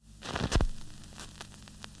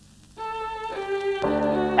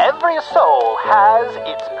Every soul has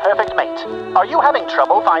its perfect mate. Are you having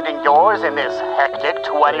trouble finding yours in this hectic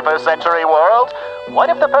 21st century world? What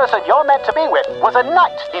if the person you're meant to be with was a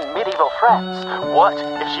knight in medieval France? What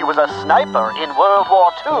if she was a sniper in World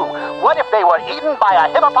War II? What if they were eaten by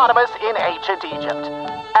a hippopotamus in ancient Egypt?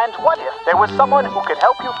 And what if there was someone who could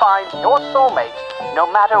help you find your soulmate, no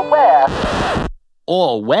matter where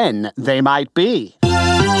or when they might be?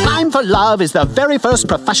 Time for Love is the very first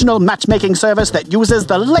professional matchmaking service that uses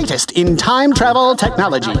the latest in time travel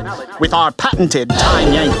technology. With our patented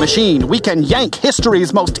Time Yank machine, we can yank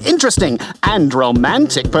history's most interesting and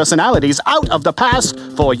romantic personalities out of the past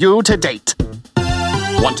for you to date.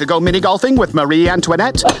 Want to go mini-golfing with Marie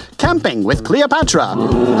Antoinette? Camping with Cleopatra?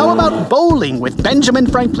 How about bowling with Benjamin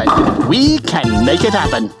Franklin? We can make it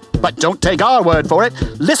happen. But don't take our word for it.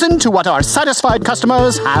 Listen to what our satisfied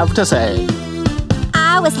customers have to say.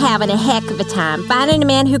 I was having a heck of a time finding a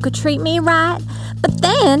man who could treat me right. But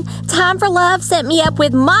then, Time for Love set me up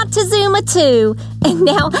with Montezuma too. And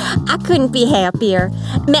now, I couldn't be happier.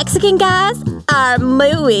 Mexican guys are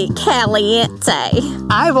muy caliente.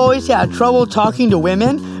 I've always had trouble talking to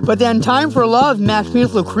women, but then Time for Love matched me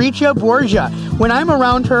with Lucretia Borgia. When I'm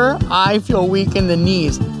around her, I feel weak in the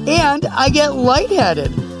knees. And I get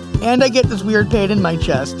lightheaded. And I get this weird pain in my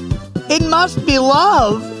chest. It must be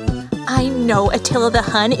love. I know Attila the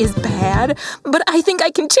Hun is bad, but I think I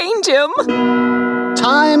can change him.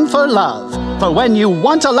 Time for Love, for when you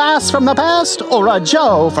want a lass from the past or a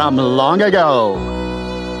Joe from long ago.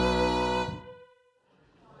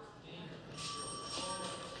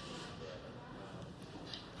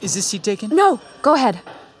 Is this seat taken? No, go ahead.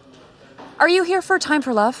 Are you here for Time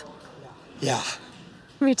for Love? Yeah.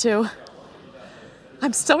 Me too.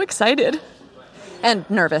 I'm so excited. And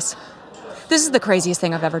nervous. This is the craziest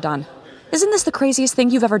thing I've ever done. Isn't this the craziest thing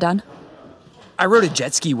you've ever done? I rode a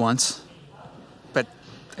jet ski once, but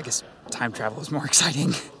I guess time travel is more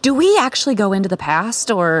exciting. Do we actually go into the past,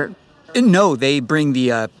 or...? No, they bring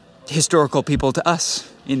the historical people to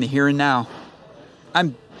us in the here and now.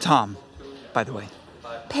 I'm Tom, by the way.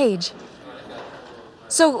 Paige.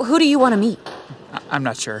 So who do you want to meet? I'm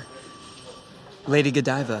not sure. Lady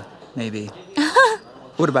Godiva, maybe.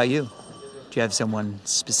 What about you? Do you have someone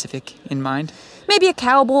specific in mind? Maybe a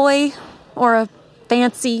cowboy, or a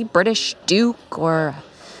fancy British duke, or a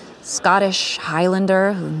Scottish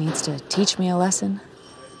Highlander who needs to teach me a lesson.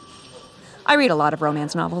 I read a lot of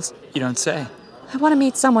romance novels. You don't say. I want to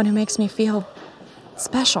meet someone who makes me feel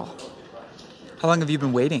special. How long have you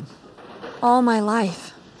been waiting? All my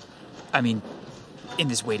life. I mean, in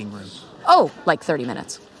this waiting room. Oh, like 30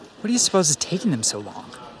 minutes. What do you suppose is taking them so long?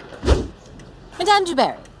 Madame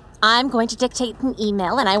Dubarry, I'm going to dictate an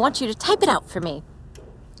email, and I want you to type it out for me.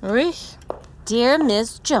 Oui. Dear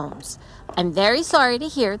Ms. Jones, I'm very sorry to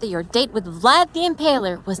hear that your date with Vlad the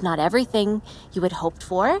Impaler was not everything you had hoped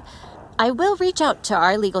for. I will reach out to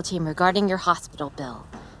our legal team regarding your hospital bill.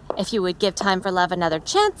 If you would give Time for Love another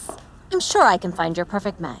chance, I'm sure I can find your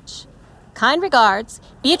perfect match. Kind regards,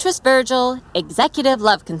 Beatrice Virgil, Executive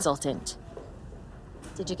Love Consultant.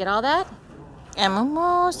 Did you get all that? Un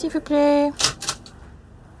moment, s'il vous plaît.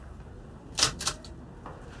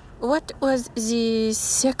 What was the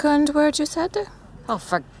second word you said? Oh,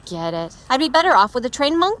 forget it. I'd be better off with a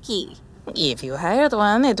trained monkey. If you hired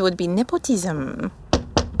one, it would be nepotism.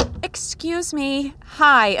 Excuse me.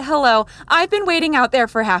 Hi, hello. I've been waiting out there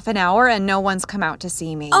for half an hour and no one's come out to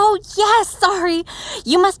see me. Oh, yes, sorry.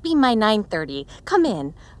 You must be my 9:30. Come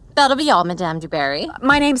in. That'll be all, Madame Dubarry.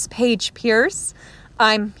 My name's Paige Pierce.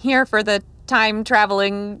 I'm here for the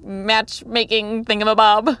time-traveling, matchmaking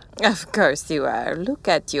thingamabob. Of course you are. Look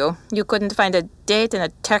at you. You couldn't find a date in a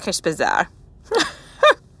Turkish bazaar.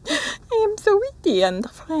 I am so witty and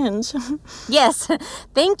French. Yes,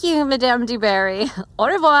 thank you, Madame Dubarry. Au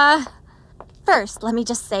revoir. First, let me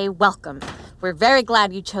just say welcome. We're very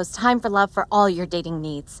glad you chose Time for Love for all your dating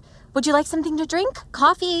needs. Would you like something to drink?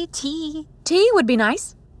 Coffee? Tea? Tea would be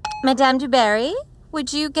nice. Madame Dubarry,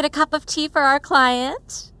 would you get a cup of tea for our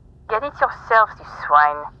client? Get it yourself, you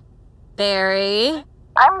swine. Barry?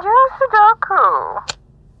 I'm doing Sudoku.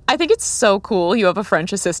 I think it's so cool you have a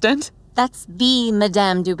French assistant. That's the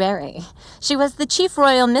Madame Dubarry. She was the chief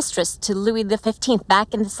royal mistress to Louis XV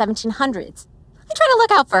back in the 1700s. I try to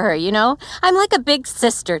look out for her, you know? I'm like a big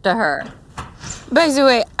sister to her. By the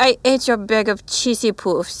way, I ate your bag of cheesy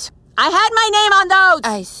poofs. I had my name on those!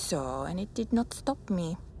 I saw, and it did not stop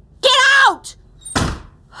me. Get out!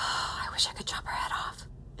 I wish I could chop her head off.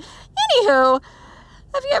 Anywho,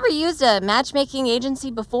 have you ever used a matchmaking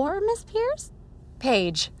agency before, Miss Pierce?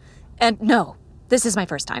 Paige. And no, this is my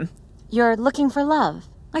first time. You're looking for love.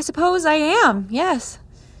 I suppose I am, yes.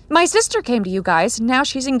 My sister came to you guys, and now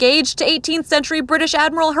she's engaged to 18th century British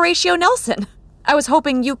Admiral Horatio Nelson. I was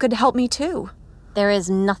hoping you could help me too. There is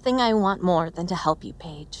nothing I want more than to help you,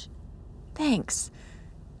 Paige. Thanks.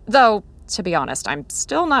 Though, to be honest, I'm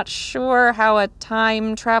still not sure how a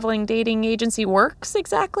time-traveling dating agency works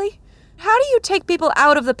exactly. How do you take people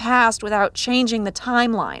out of the past without changing the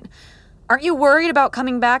timeline? Aren't you worried about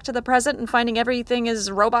coming back to the present and finding everything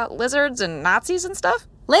is robot lizards and Nazis and stuff?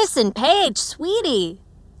 Listen, Paige, sweetie.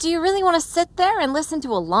 Do you really want to sit there and listen to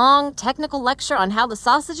a long technical lecture on how the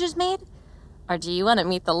sausage is made? Or do you want to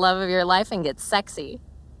meet the love of your life and get sexy?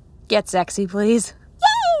 Get sexy, please.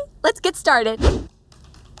 Yay! Let's get started.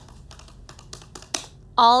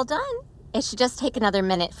 All done. It should just take another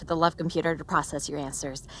minute for the love computer to process your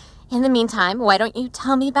answers. In the meantime, why don't you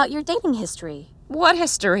tell me about your dating history? What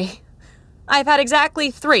history? I've had exactly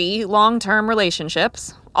 3 long-term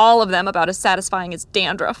relationships, all of them about as satisfying as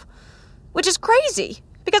dandruff. Which is crazy,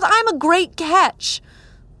 because I'm a great catch.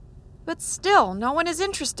 But still, no one is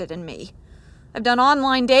interested in me. I've done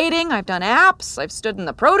online dating, I've done apps, I've stood in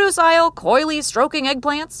the produce aisle, coyly stroking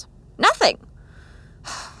eggplants. Nothing.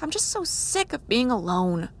 I'm just so sick of being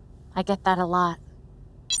alone. I get that a lot.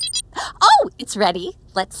 Oh, it's ready.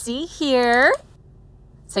 Let's see here.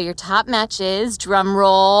 So your top match is, drum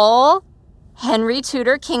roll, Henry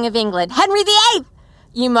Tudor, King of England. Henry VIII!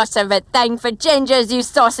 You must have a thing for gingers, you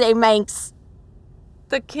saucy minx.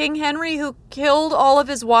 The King Henry who killed all of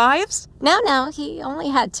his wives? No, he only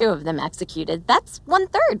had 2 of them executed. That's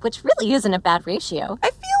 1/3, which really isn't a bad ratio. I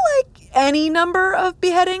feel like any number of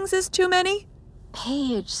beheadings is too many.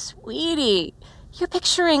 Paige, sweetie, you're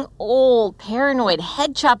picturing old, paranoid,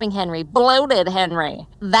 head-chopping Henry, bloated Henry.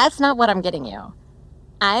 That's not what I'm getting you.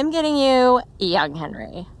 I'm getting you young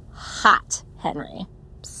Henry. Hot Henry.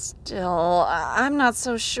 Still, I'm not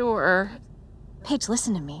so sure. Paige,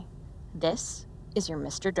 listen to me. This is your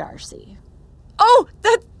Mr. Darcy. Oh,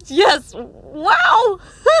 yes, wow!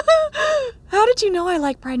 How did you know I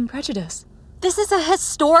like Pride and Prejudice? This is a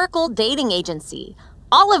historical dating agency.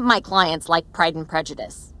 All of my clients like Pride and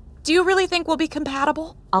Prejudice. Do you really think we'll be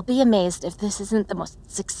compatible? I'll be amazed if this isn't the most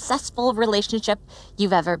successful relationship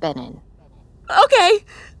you've ever been in. Okay,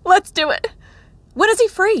 let's do it. When is he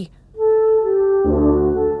free?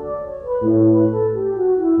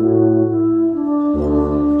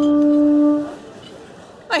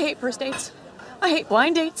 I hate first dates. I hate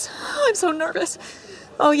blind dates. I'm so nervous.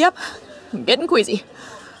 Oh, yep. I'm getting queasy.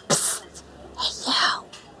 Psst. Hey, you.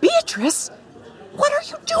 Beatrice, what are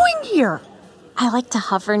you doing here? I like to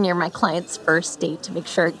hover near my client's first date to make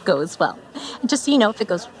sure it goes well. And just so you know, if it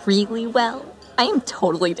goes really well, I am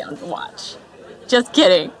totally down to watch. Just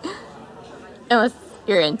kidding. Unless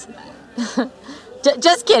you're into that.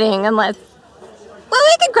 Just kidding, unless... Well,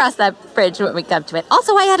 we can cross that bridge when we come to it.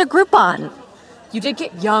 Also, I had a Groupon. You did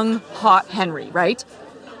get young, hot Henry, right?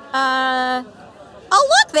 Oh,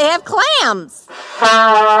 look, they have clams.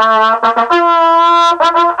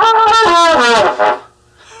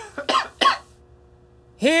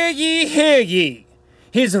 Hear ye, hear ye.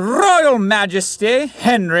 His Royal Majesty,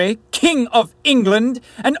 Henry, King of England,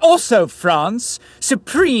 and also France,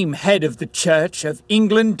 Supreme Head of the Church of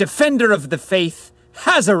England, Defender of the Faith,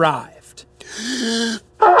 has arrived.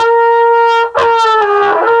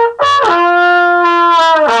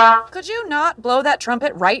 Could you not blow that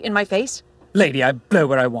trumpet right in my face? Lady, I blow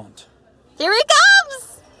what I want. Here he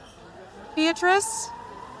comes. Beatrice?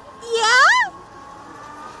 Yeah?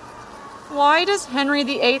 Why does Henry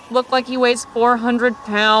VIII look like he weighs 400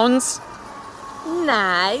 pounds?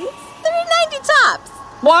 Nice. 390 tops.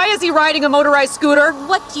 Why is he riding a motorized scooter?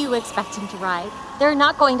 What do you expect him to ride? They're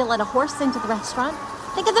not going to let a horse into the restaurant.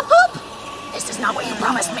 Think of the poop. This is not what you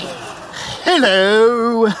promised me.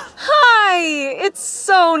 Hello. Hi, it's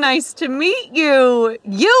so nice to meet you.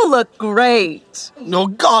 You look great. Oh,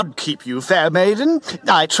 God keep you, fair maiden.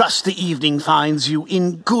 I trust the evening finds you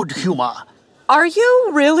in good humor. Are you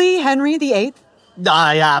really Henry VIII?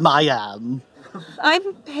 I am.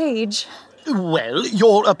 I'm Paige. Well,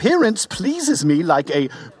 your appearance pleases me like a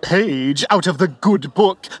page out of the good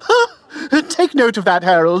book. Take note of that,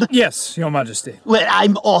 Harold. Yes, Your Majesty. Well,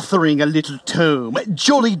 I'm authoring a little tome,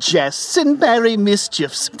 Jolly Jests and Merry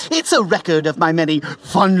Mischiefs. It's a record of my many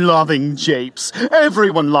fun-loving japes.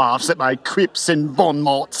 Everyone laughs at my quips and bon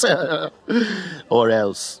mots. Or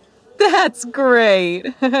else. That's great.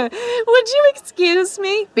 Would you excuse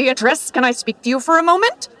me? Beatrice, can I speak to you for a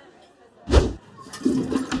moment?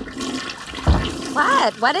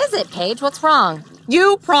 What is it, Paige? What's wrong?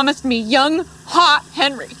 You promised me young, hot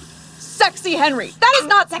Henry. Sexy Henry. That is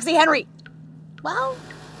not sexy Henry. Well,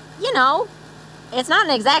 you know, it's not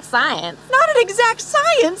an exact science. Not an exact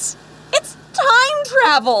science. It's time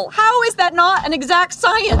travel. How is that not an exact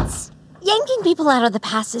science? Yanking people out of the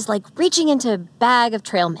past is like reaching into a bag of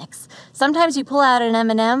trail mix. Sometimes you pull out an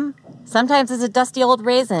M&M, sometimes it's a dusty old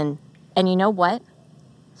raisin. And you know what?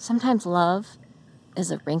 Sometimes love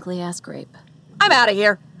is a wrinkly-ass grape. I'm out of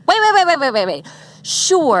here. Wait.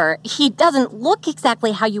 Sure, he doesn't look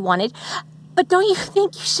exactly how you wanted, but don't you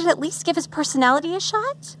think you should at least give his personality a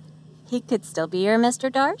shot? He could still be your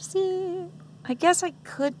Mr. Darcy. I guess I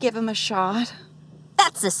could give him a shot.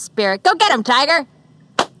 That's the spirit. Go get him, Tiger!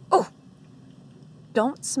 Oh,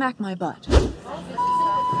 don't smack my butt.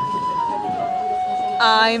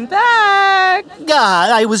 I'm back!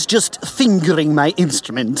 I was just fingering my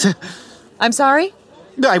instrument. I'm sorry?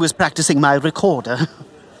 I was practicing my recorder.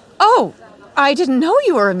 Oh, I didn't know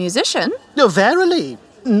you were a musician. No, verily.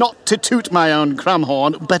 Not to toot my own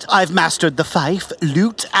crumhorn, but I've mastered the fife,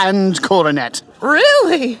 lute, and cornet.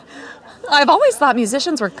 Really? I've always thought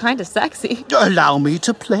musicians were kind of sexy. Allow me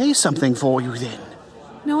to play something for you, then.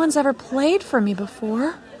 No one's ever played for me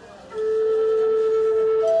before.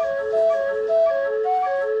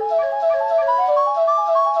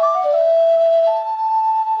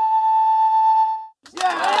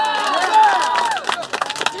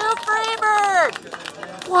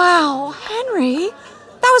 Wow, Henry,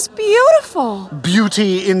 that was beautiful.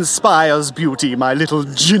 Beauty inspires beauty, my little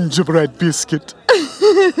gingerbread biscuit.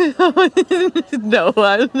 No,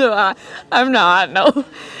 I'm not.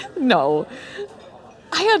 No.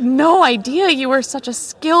 I had no idea you were such a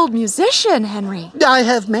skilled musician, Henry. I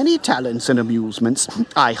have many talents and amusements.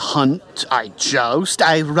 I hunt, I joust,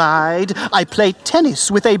 I ride, I play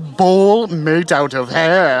tennis with a ball made out of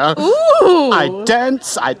hair. Ooh! I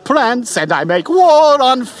dance, I prance, and I make war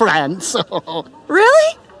on France.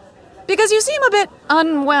 Really? Because you seem a bit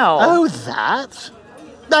unwell. Oh, that?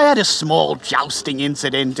 I had a small jousting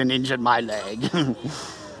incident and injured my leg.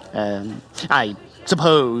 I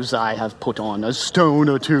suppose I have put on a stone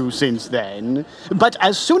or two since then. But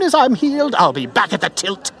as soon as I'm healed, I'll be back at the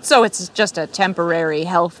tilt. So it's just a temporary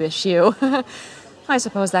health issue. I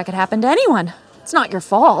suppose that could happen to anyone. It's not your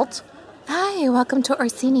fault. Hi, welcome to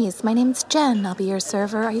Orsini's. My name's Jen. I'll be your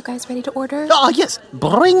server. Are you guys ready to order? Ah, yes.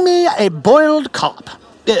 Bring me a boiled carp.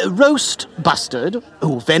 Roast bustard,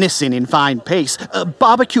 venison in fine paste,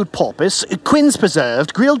 barbecued porpoise, quince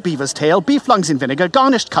preserved, grilled beaver's tail, beef lungs in vinegar,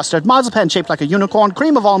 garnished custard, marzipan shaped like a unicorn,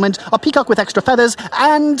 cream of almond, a peacock with extra feathers,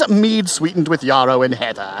 and mead sweetened with yarrow and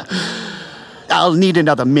heather. I'll need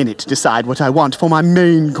another minute to decide what I want for my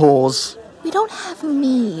main course. We don't have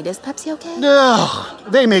mead. Is Pepsi okay? Oh,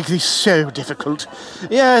 they make this so difficult.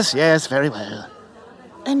 Yes, very well.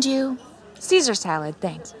 And you? Caesar salad,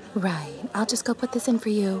 thanks. Right. I'll just go put this in for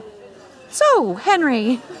you. So,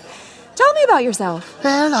 Henry, tell me about yourself.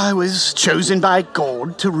 Well, I was chosen by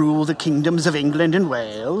God to rule the kingdoms of England and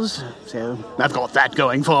Wales, so I've got that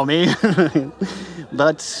going for me.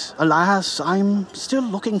 But, alas, I'm still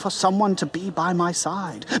looking for someone to be by my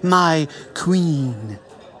side. My queen.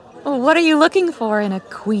 What are you looking for in a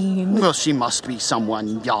queen? Well, she must be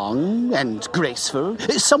someone young and graceful,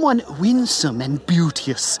 someone winsome and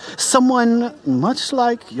beauteous, someone much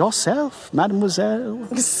like yourself, mademoiselle.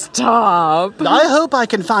 Stop. I hope I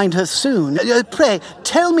can find her soon. Pray,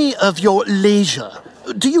 tell me of your leisure.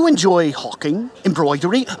 Do you enjoy hawking,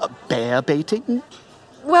 embroidery, bear baiting?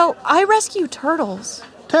 Well, I rescue turtles.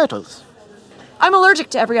 Turtles? I'm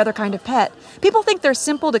allergic to every other kind of pet. People think they're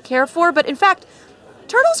simple to care for, but in fact,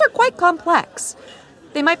 turtles are quite complex.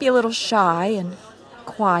 They might be a little shy and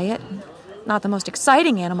quiet, and not the most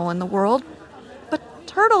exciting animal in the world, but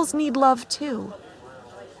turtles need love too.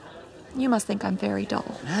 You must think I'm very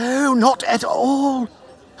dull. No, not at all.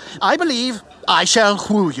 I believe I shall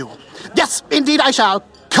woo you. Yes, indeed I shall.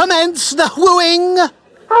 Commence the wooing!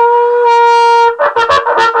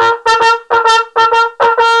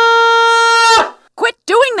 Quit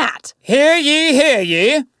doing that! Hear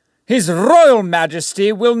ye. His Royal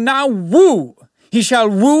Majesty will now woo. He shall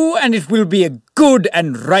woo, and it will be a good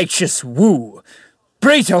and righteous woo.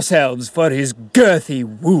 Brace yourselves for his girthy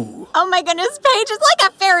woo. Oh my goodness, Paige, it's like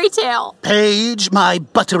a fairy tale. Paige, my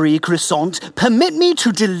buttery croissant, permit me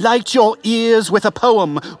to delight your ears with a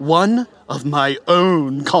poem, one of my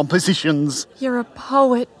own compositions. You're a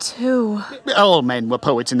poet, too. All men were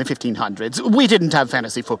poets in the 1500s. We didn't have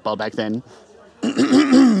fantasy football back then.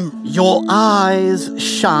 Your eyes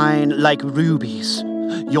shine like rubies.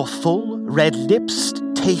 Your full red lips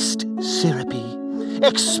taste syrupy.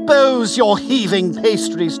 Expose your heaving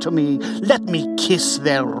pastries to me. Let me kiss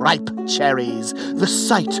their ripe cherries. The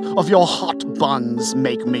sight of your hot buns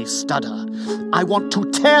make me stutter. I want to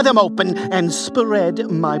tear them open and spread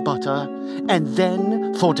my butter. And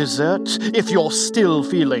then, for dessert, if you're still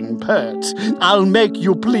feeling pert, I'll make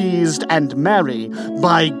you pleased and merry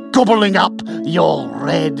by gobbling up your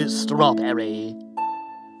red strawberry.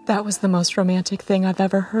 That was the most romantic thing I've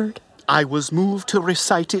ever heard. I was moved to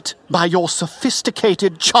recite it by your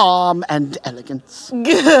sophisticated charm and elegance.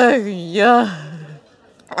 Yeah.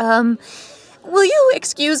 Will you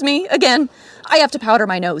excuse me again? I have to powder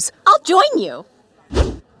my nose. I'll join you.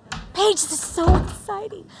 Paige, this is so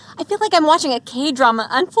exciting. I feel like I'm watching a K-drama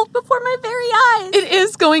unfold before my very eyes. It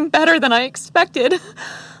is going better than I expected.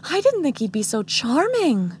 I didn't think he'd be so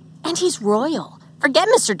charming. And he's royal. Forget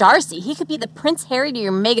Mr. Darcy. He could be the Prince Harry to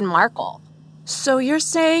your Meghan Markle. So you're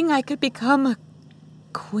saying I could become a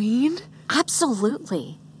queen?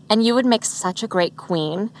 Absolutely. And you would make such a great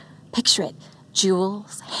queen. Picture it.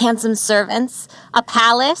 Jewels, handsome servants, a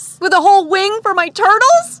palace. With a whole wing for my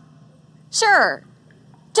turtles? Sure.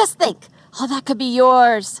 Just think. All that could be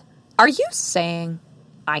yours. Are you saying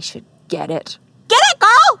I should get it? Get it,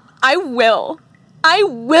 girl! I will. I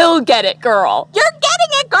will get it, girl. You're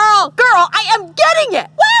getting it, girl! Girl, I am getting it!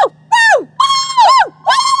 Woo! Woo! Woo!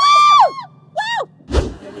 Woo! Woo!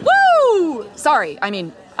 Woo! Woo! Sorry,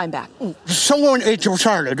 I'm back. Someone ate your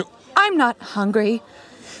salad. I'm not hungry.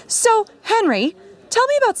 So, Henry, tell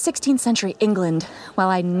me about 16th century England while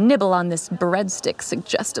I nibble on this breadstick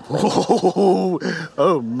suggestively.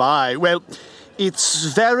 Oh my. Well, it's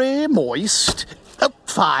very moist. Oh,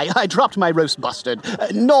 fie, I dropped my roast bustard.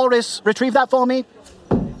 Norris, retrieve that for me.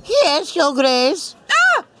 Yes, Your Grace.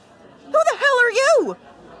 Ah! Who the hell are you?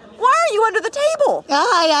 Why are you under the table?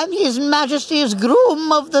 I am His Majesty's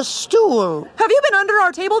groom of the stool. Have you been under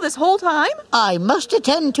our table this whole time? I must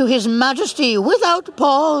attend to His Majesty without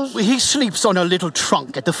pause. He sleeps on a little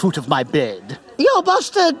trunk at the foot of my bed. You're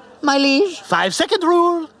busted, my liege. 5-second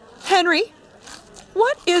rule. Henry,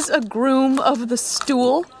 what is a groom of the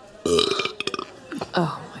stool?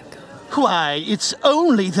 Oh, my God. Why, it's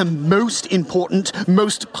only the most important,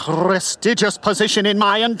 most prestigious position in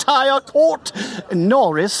my entire court.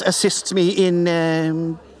 Norris assists me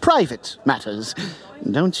in, private matters.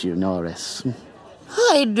 Don't you, Norris?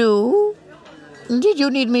 I do. Did you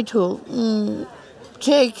need me to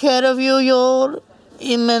take care of you, Your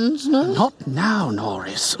Immenseness? Not now,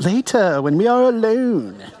 Norris. Later, when we are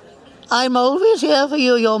alone. I'm always here for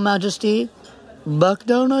you, Your Majesty. Back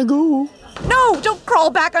down I go. No, don't crawl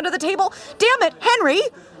back under the table. Damn it, Henry. Who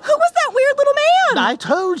was that weird little man? I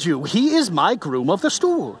told you, he is my groom of the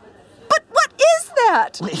stool. But what is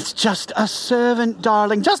that? Well, it's just a servant,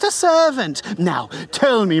 darling, just a servant. Now,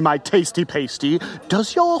 tell me, my tasty pasty,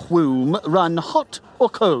 does your womb run hot or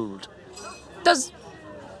cold? Does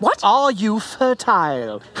what? Are you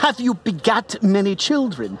fertile? Have you begat many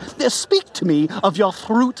children? Speak to me of your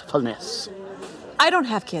fruitfulness. I don't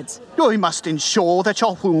have kids. We must ensure that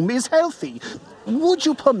your womb is healthy. Would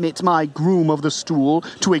you permit my groom of the stool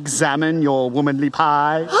to examine your womanly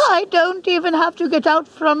pie? I don't even have to get out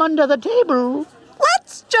from under the table.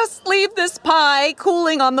 Let's just leave this pie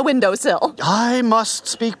cooling on the windowsill. I must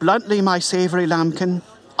speak bluntly, my savory lambkin.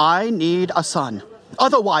 I need a son.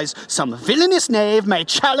 Otherwise, some villainous knave may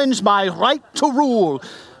challenge my right to rule.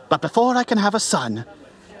 But before I can have a son,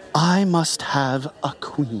 I must have a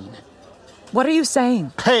queen. What are you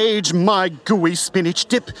saying? Paige, my gooey spinach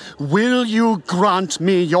dip, will you grant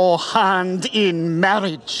me your hand in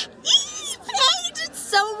marriage? Paige, it's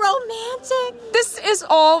so romantic. This is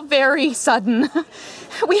all very sudden.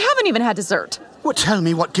 We haven't even had dessert. Well, tell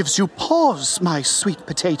me what gives you pause, my sweet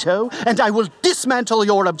potato, and I will dismantle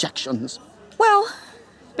your objections. Well,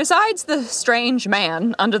 besides the strange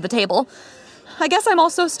man under the table, I guess I'm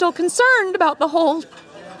also still concerned about the whole,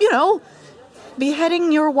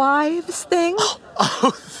 beheading your wives thing.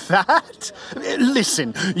 Oh, that?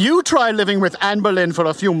 Listen, you try living with Anne Boleyn for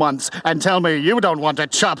a few months and tell me you don't want to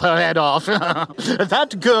chop her head off.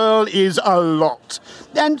 That girl is a lot.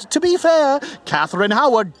 And to be fair, Catherine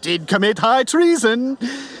Howard did commit high treason.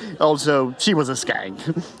 Also, she was a skank.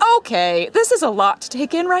 Okay, this is a lot to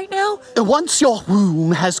take in right now. Once your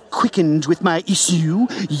womb has quickened with my issue,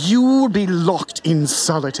 you will be locked in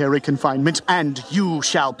solitary confinement, and you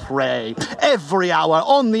shall pray. Every hour,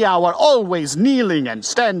 on the hour, always kneeling and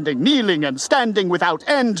standing without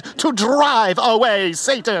end to drive away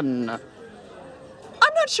Satan. I'm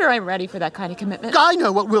not sure I'm ready for that kind of commitment. I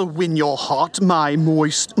know what will win your heart, my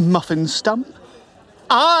moist muffin stump.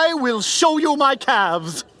 I will show you my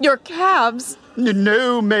calves. Your calves?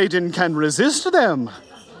 No maiden can resist them.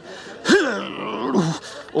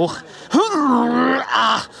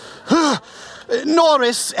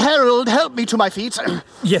 Norris, Harold, help me to my feet.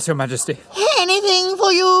 Yes, Your Majesty. Anything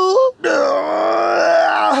for you?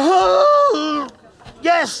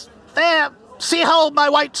 Yes, there. See how my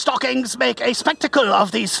white stockings make a spectacle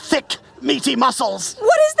of these thick, meaty muscles.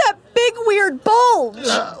 What is that big, weird bulge?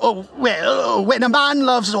 Well, when a man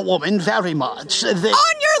loves a woman very much, On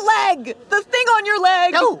your leg! The thing on your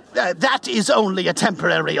leg! Oh, that is only a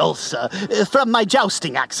temporary ulcer from my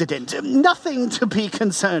jousting accident. Nothing to be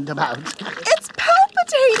concerned about. It's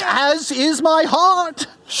palpitating! As is my heart.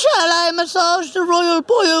 Shall I massage the royal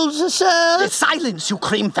boils, sir? Silence, you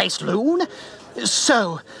cream-faced loon.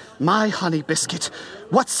 So, my honey biscuit,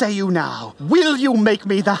 what say you now? Will you make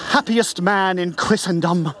me the happiest man in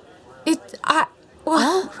Christendom?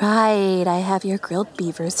 All right, I have your grilled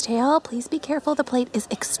beaver's tail. Please be careful, the plate is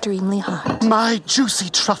extremely hot. My juicy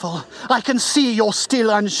truffle, I can see you're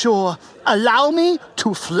still unsure. Allow me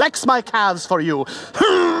to flex my calves for you.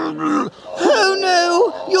 Oh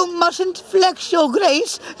no, you mustn't flex, Your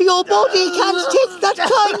Grace. Your body can't take that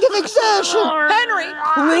kind of exertion. Henry,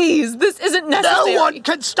 please, this isn't necessary. No one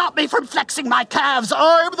can stop me from flexing my calves.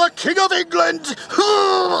 I'm the King of England.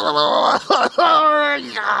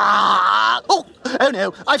 Oh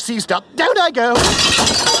no, I've seized up. Down I go.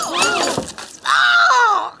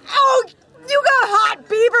 Oh, you got hot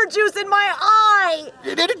beaver juice in my eye!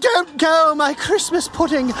 Don't go, my Christmas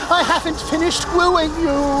pudding. I haven't finished wooing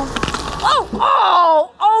you.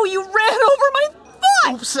 Oh, you ran over my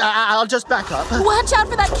foot! Oops, I'll just back up. Watch out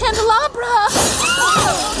for that candelabra!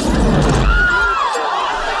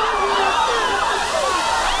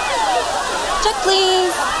 Check,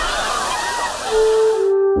 please.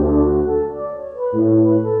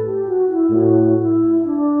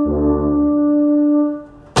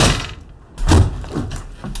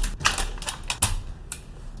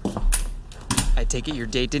 I take it your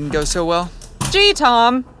date didn't go so well? Gee,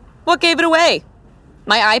 Tom, what gave it away?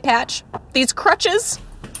 My eye patch? These crutches?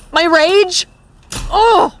 My rage?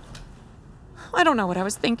 Oh! I don't know what I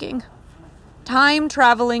was thinking.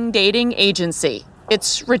 Time-traveling dating agency.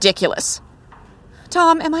 It's ridiculous.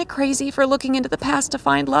 Tom, am I crazy for looking into the past to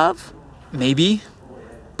find love? Maybe.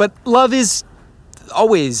 But love is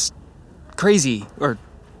always crazy or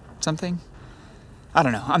something. I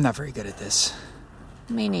don't know. I'm not very good at this.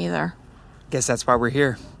 Me neither. Guess that's why we're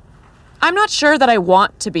here. I'm not sure that I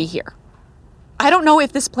want to be here. I don't know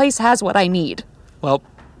if this place has what I need. Well,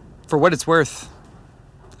 for what it's worth,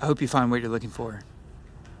 I hope you find what you're looking for.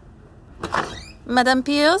 Madame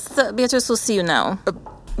Pierce, Beatrice will see you now.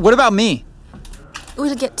 What about me?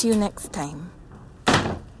 We'll get to you next time.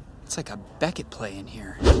 It's like a Beckett play in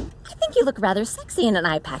here. I think you look rather sexy in an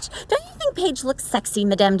eye patch. Don't you think Paige looks sexy,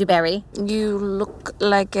 Madame du Barry? You look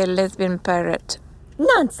like a lesbian pirate.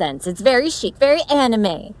 Nonsense. It's very chic, very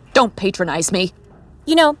anime. Don't patronize me.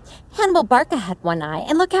 You know, Hannibal Barca had one eye,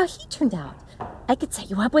 and look how he turned out. I could set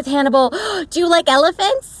you up with Hannibal. Do you like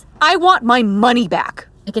elephants? I want my money back.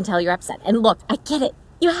 I can tell you're upset. And look, I get it.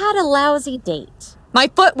 You had a lousy date. My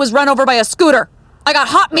foot was run over by a scooter. I got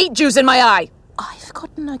hot meat juice in my eye. I've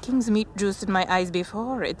gotten a king's meat juice in my eyes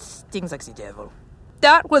before. It stings like the devil.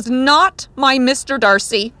 That was not my Mr.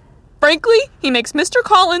 Darcy. Frankly, he makes Mr.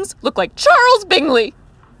 Collins look like Charles Bingley.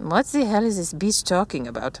 What the hell is this beast talking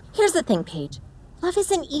about? Here's the thing, Paige. Love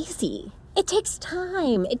isn't easy. It takes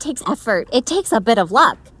time. It takes effort. It takes a bit of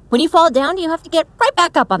luck. When you fall down, you have to get right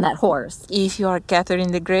back up on that horse. If you are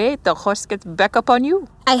Catherine the Great, the horse gets back up on you.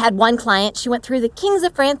 I had one client. She went through the kings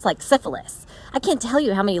of France like syphilis. I can't tell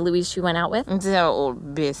you how many Louis she went out with. They're all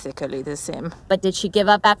basically the same. But did she give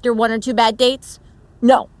up after 1 or 2 bad dates?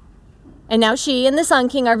 No. And now she and the Sun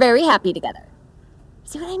King are very happy together.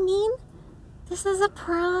 See what I mean? This is a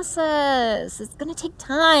process. It's going to take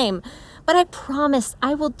time. But I promise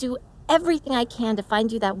I will do everything I can to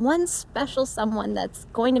find you that one special someone that's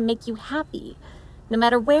going to make you happy, no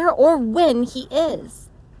matter where or when he is.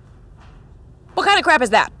 What kind of crap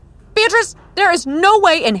is that? Beatrice, there is no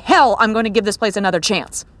way in hell I'm going to give this place another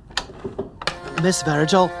chance. Miss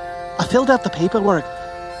Virgil, I filled out the paperwork.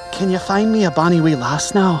 Can you find me a bonny wee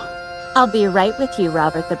lass now? I'll be right with you,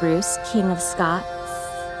 Robert the Bruce, King of Scots.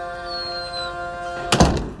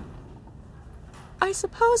 I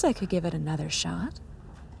suppose I could give it another shot.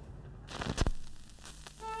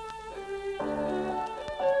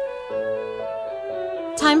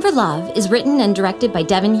 Time for Love is written and directed by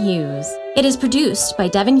Devin Hughes. It is produced by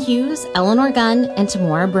Devin Hughes, Elinor Gunn, and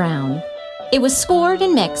Timorah Brown. It was scored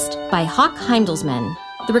and mixed by Hauk Heimdallsman.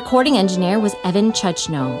 The recording engineer was Evan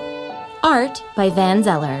Chudnow. Art by Van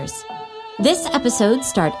Zellers. This episode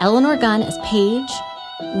starred Elinor Gunn as Paige,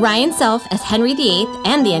 Ryan Self as Henry VIII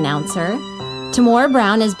and the announcer, Timorah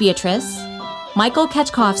Brown as Beatrice, Michael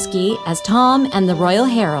Kaczkowski as Tom and the Royal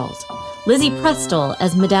Herald, Lizzie Prestel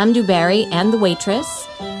as Madame du Barry and the waitress,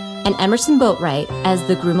 and Emerson Boatwright as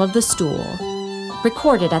the groom of the stool.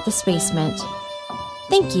 Recorded at the Spacemint.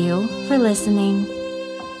 Thank you for listening.